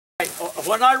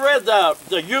When I read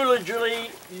the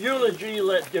eulogy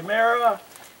that Demera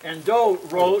and Doe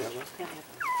wrote,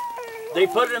 they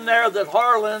put in there that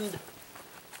Harland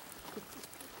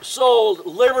sold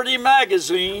Liberty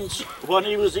magazines when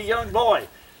he was a young boy.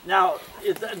 Now,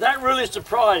 that really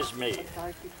surprised me.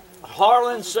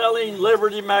 Harlan selling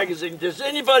Liberty magazine. Does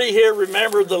anybody here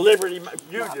remember the Liberty?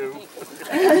 You do.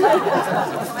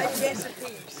 5 cents a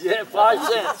piece. Yeah, 5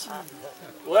 cents.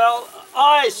 Well,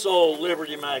 I sold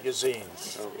Liberty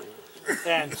magazines,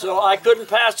 and so I couldn't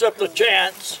pass up the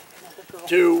chance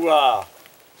to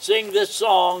sing this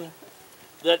song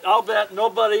that I'll bet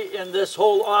nobody in this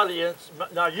whole audience,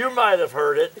 now you might have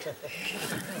heard it,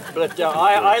 but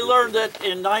I learned it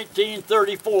in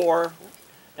 1934,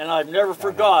 and I've never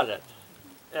forgot it.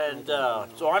 And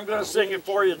so I'm going to sing it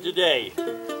for you today.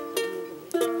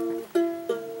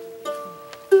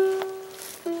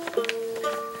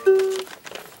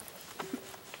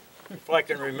 If I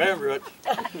can remember it.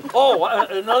 Oh,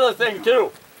 another thing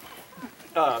too.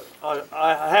 I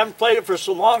haven't played it for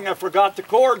so long, I forgot the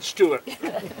chords to it.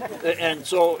 And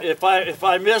so if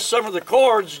I miss some of the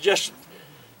chords, just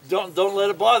don't let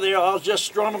it bother you. I'll just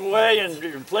strum away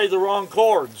and play the wrong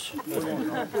chords.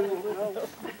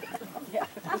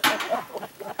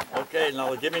 Okay,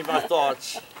 now give me my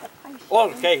thoughts. Oh,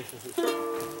 okay.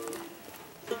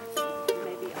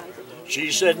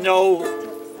 She said no.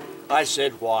 I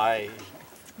said why.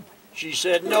 She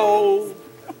said no.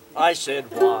 I said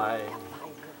why.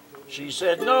 She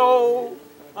said no.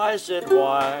 I said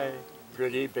why.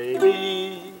 Pretty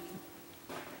baby.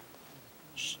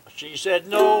 She said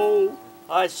no.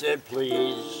 I said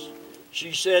please.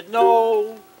 She said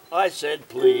no. I said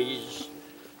please.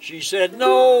 She said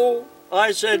no.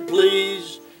 I said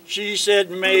please. She said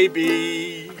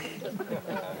maybe.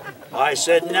 I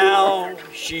said now.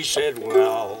 She said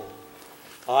well.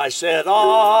 I said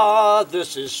ah,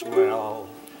 this is swell.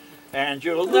 And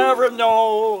you'll never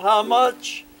know how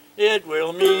much it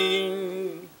will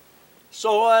mean.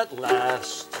 So at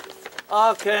last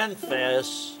I'll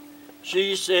confess.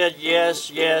 She said yes,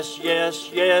 yes, yes,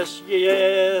 yes,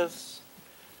 yes.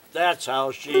 That's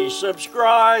how she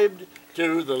subscribed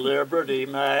to the Liberty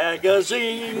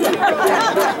magazine.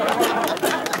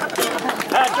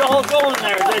 Had you all going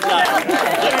there, didn't I?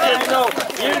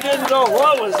 You didn't know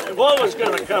what was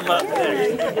going to come up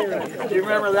next. Do you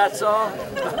remember that song?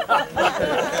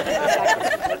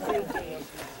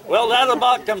 Well, that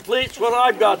about completes what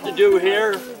I've got to do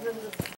here.